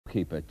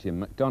goalkeeper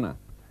Jim McDonough.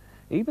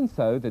 Even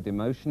so, the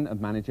demotion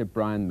of manager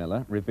Brian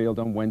Miller, revealed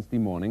on Wednesday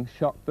morning,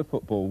 shocked the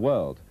football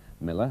world.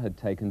 Miller had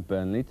taken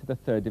Burnley to the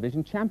 3rd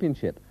Division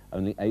Championship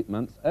only 8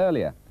 months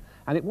earlier.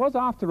 And it was,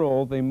 after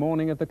all, the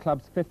morning of the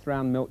club's 5th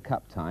round Milk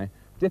Cup tie,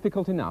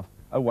 difficult enough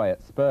away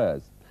at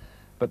Spurs.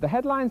 But the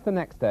headlines the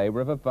next day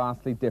were of a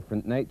vastly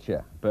different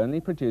nature.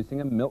 Burnley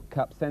producing a Milk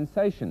Cup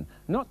sensation,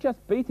 not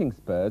just beating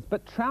Spurs,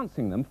 but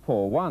trouncing them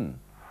 4-1.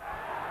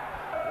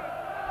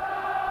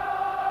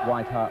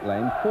 White Hart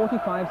Lane,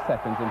 45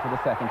 seconds into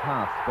the second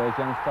half, Spurs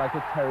young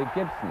striker Terry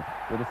Gibson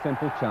with a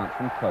simple chance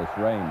from close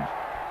range.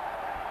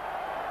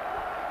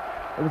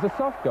 It was a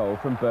soft goal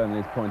from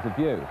Burnley's point of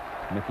view.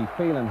 Mickey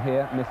Phelan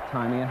here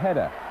mistiming a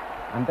header,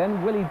 and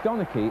then Willie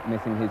Donachie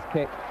missing his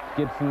kick,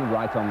 Gibson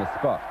right on the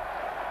spot.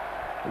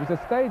 It was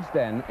a stage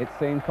then, it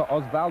seemed, for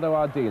Osvaldo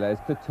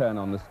Ardiles to turn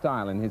on the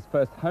style in his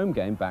first home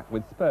game back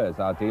with Spurs.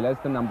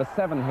 Ardiles, the number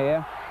 7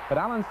 here, but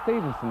Alan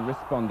Stevenson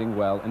responding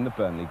well in the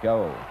Burnley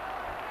goal.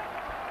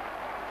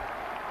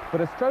 But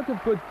a stroke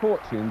of good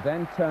fortune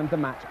then turned the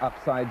match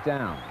upside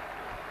down.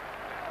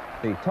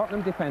 The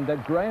Tottenham defender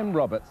Graham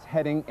Roberts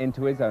heading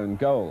into his own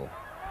goal,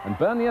 and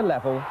Burnley are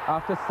level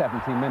after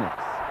 70 minutes.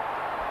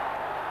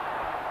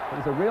 It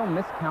was a real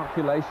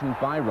miscalculation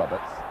by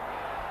Roberts,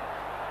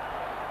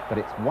 but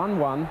it's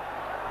 1-1,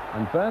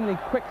 and Burnley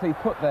quickly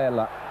put their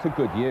luck to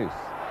good use.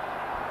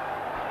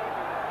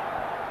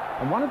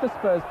 And one of the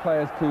Spurs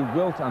players to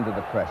wilt under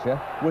the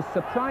pressure was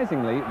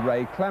surprisingly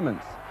Ray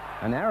Clements.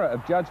 An error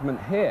of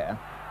judgment here,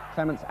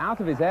 Clements out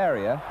of his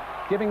area,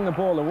 giving the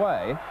ball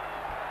away,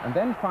 and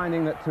then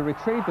finding that to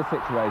retrieve the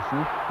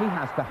situation, he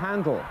has to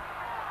handle.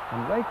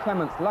 And Ray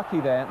Clements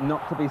lucky there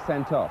not to be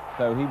sent off,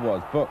 though he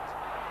was booked.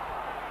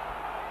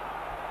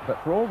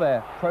 But for all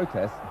their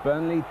protests,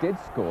 Burnley did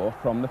score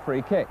from the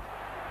free kick.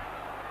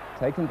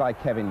 Taken by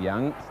Kevin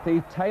Young,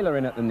 Steve Taylor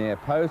in at the near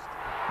post,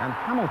 and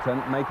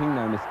Hamilton making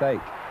no mistake.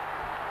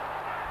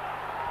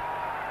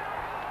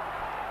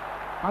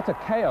 Utter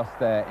chaos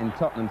there in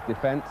Tottenham's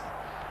defence,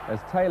 as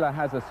Taylor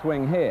has a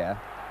swing here,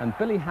 and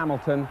Billy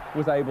Hamilton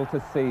was able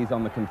to seize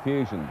on the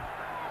confusion.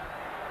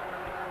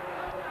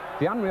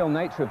 The unreal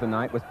nature of the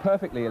night was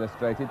perfectly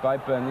illustrated by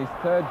Burnley's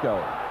 3rd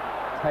goal.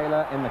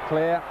 Taylor in the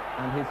clear,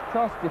 and his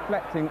cross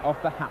deflecting off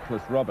the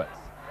hapless Roberts.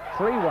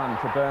 3-1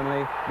 to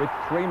Burnley with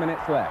 3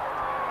 minutes left.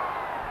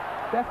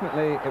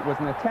 Definitely it was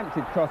an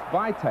attempted cross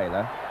by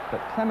Taylor, but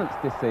Clements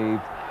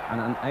deceived and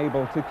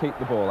unable to keep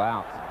the ball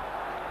out.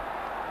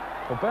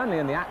 Well, Burnley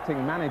and the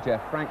acting manager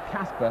Frank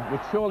Casper would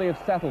surely have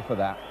settled for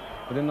that,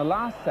 but in the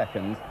last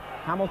seconds,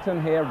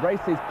 Hamilton here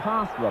races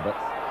past Roberts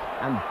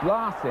and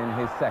blasts in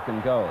his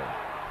 2nd goal.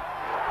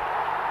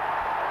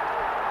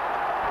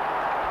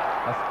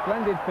 A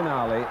splendid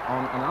finale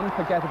on an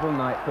unforgettable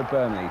night for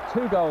Burnley.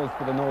 2 goals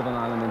for the Northern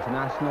Ireland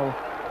international,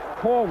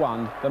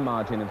 4-1 the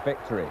margin of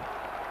victory.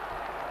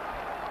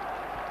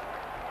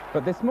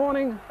 But this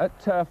morning at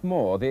Turf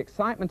Moor, the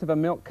excitement of a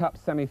Milk Cup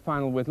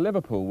semi-final with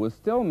Liverpool was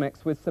still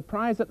mixed with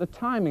surprise at the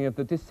timing of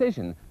the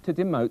decision to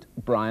demote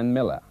Brian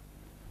Miller.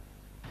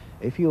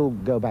 If you'll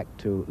go back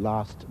to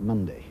last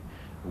Monday,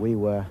 we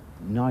were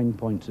 9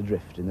 points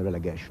adrift in the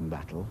relegation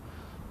battle.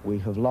 We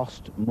have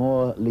lost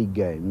more league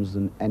games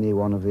than any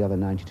one of the other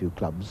 92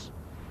 clubs.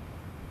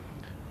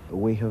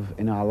 We have,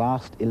 in our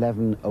last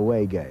 11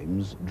 away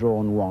games,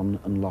 drawn 1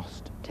 and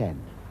lost 10.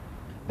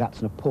 That's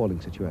an appalling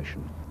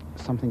situation.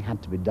 Something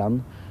had to be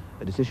done.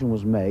 A decision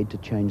was made to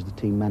change the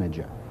team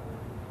manager.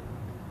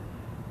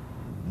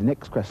 The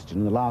next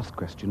question, the last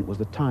question, was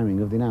the timing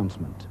of the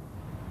announcement.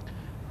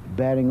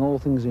 Bearing all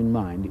things in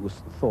mind, it was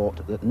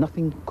thought that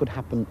nothing could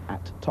happen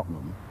at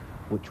Tottenham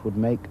which would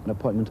make an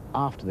appointment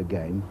after the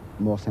game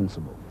more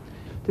sensible.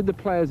 Did the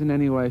players in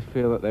any way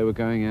feel that they were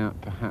going out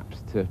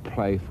perhaps to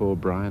play for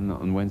Brian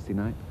on Wednesday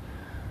night?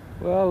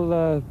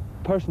 Well,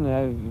 personally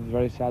I was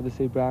very sad to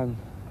see Brian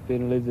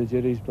being relieved of the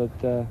duties, but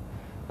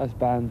that's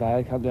by and by.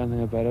 I can't do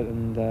anything about it,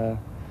 and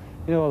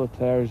you know, all the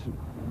players,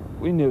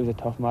 we knew it was a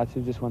tough match.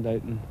 We just went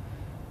out and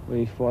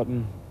we fought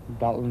and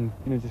battled and,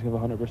 you know, just give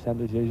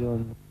 100% as usual.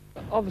 And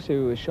obviously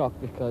we were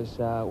shocked because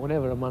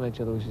whenever a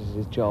manager loses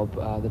his job,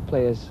 the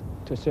players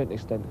to a certain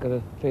extent got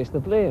to face the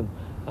blame,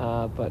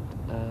 but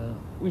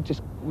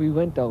we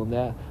went down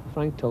there.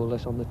 Frank told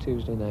us on the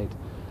Tuesday night,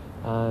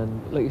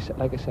 and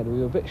like I said, we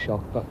were a bit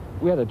shocked, but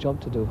we had a job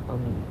to do,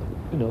 and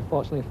you know,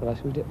 fortunately for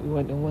us, we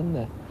went and won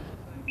there.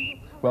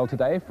 Well,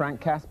 today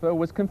Frank Casper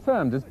was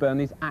confirmed as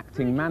Burnley's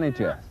acting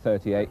manager.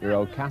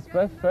 38-year-old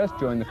Casper first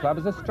joined the club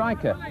as a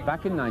striker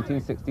back in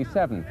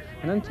 1967,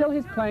 and until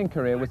his playing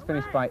career was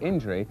finished by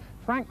injury,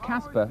 Frank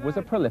Casper was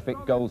a prolific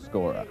goal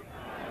scorer.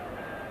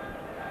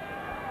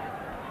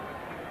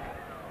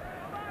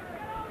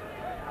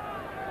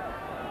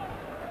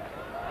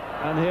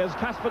 And here's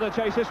Casper to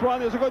chase this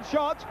one. There's a good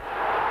shot.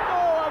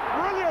 Oh, a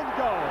brilliant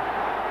goal.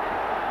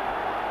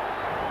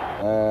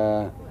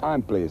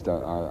 I'm pleased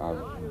that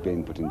I've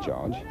been put in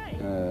charge.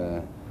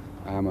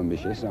 I am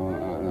ambitious, and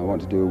I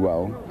want to do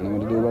well, and I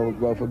want to do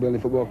well for Burnley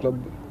Football Club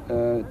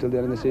till the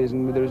end of the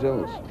season with the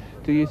results.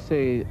 Do you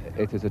see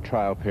it as a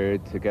trial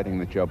period to getting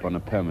the job on a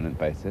permanent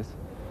basis?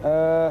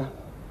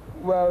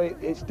 Well,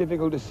 it's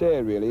difficult to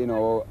say, really. You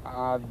know,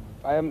 I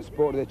haven't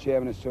spoken to the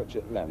chairman as such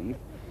at length.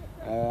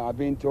 I've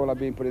been told I've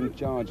been put in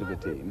charge of the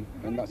team,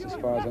 and that's as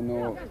far as I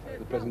know at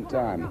the present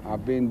time.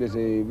 I've been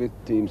busy with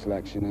team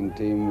selection and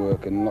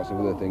teamwork and lots of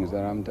other things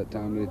that I haven't had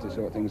time really to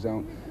sort things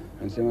out.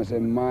 And so I say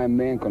my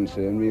main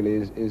concern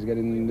really is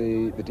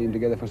getting the team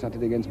together for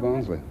Saturday against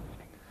Barnsley.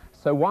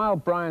 So while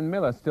Brian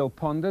Miller still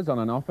ponders on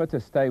an offer to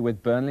stay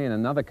with Burnley in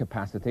another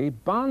capacity,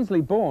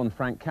 Barnsley-born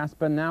Frank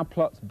Casper now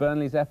plots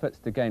Burnley's efforts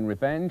to gain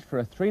revenge for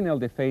a 3-0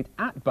 defeat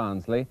at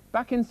Barnsley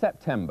back in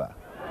September.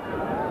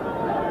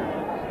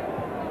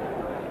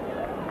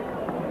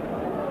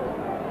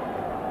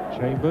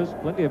 Chambers,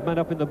 plenty of men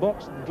up in the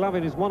box, and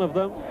Glavin is one of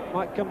them.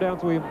 Might come down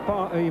to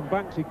Ian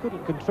Banks, he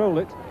couldn't control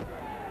it.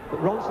 But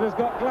Ronson has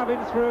got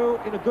Glavin through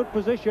in a good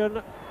position.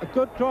 A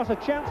good cross, a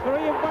chance for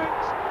Ian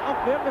Banks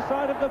off the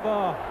underside of the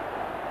bar.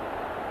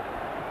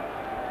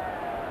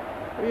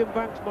 Ian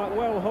Banks might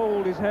well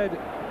hold his head.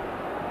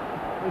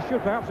 He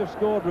should perhaps have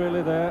scored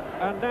really there.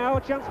 And now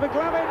a chance for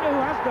Glavin, who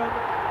has done.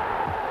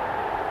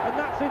 And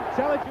that's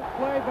intelligent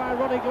play by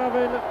Ronnie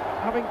Glavin.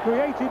 Having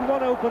created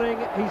one opening,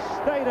 he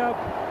stayed up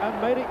and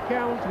made it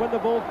count when the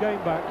ball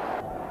came back.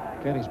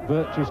 Again, it's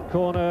Birch's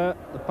corner,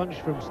 the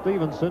punch from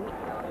Stevenson.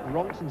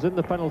 Ronson's in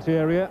the penalty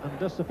area and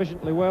does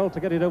sufficiently well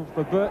to get it over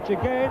for Birch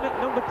again.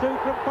 Number 2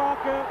 from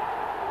Parker.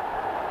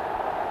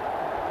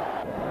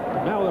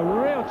 And now a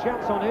real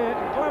chance on here.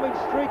 Glavin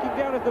streaking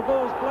down if the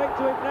ball's played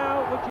to him now, which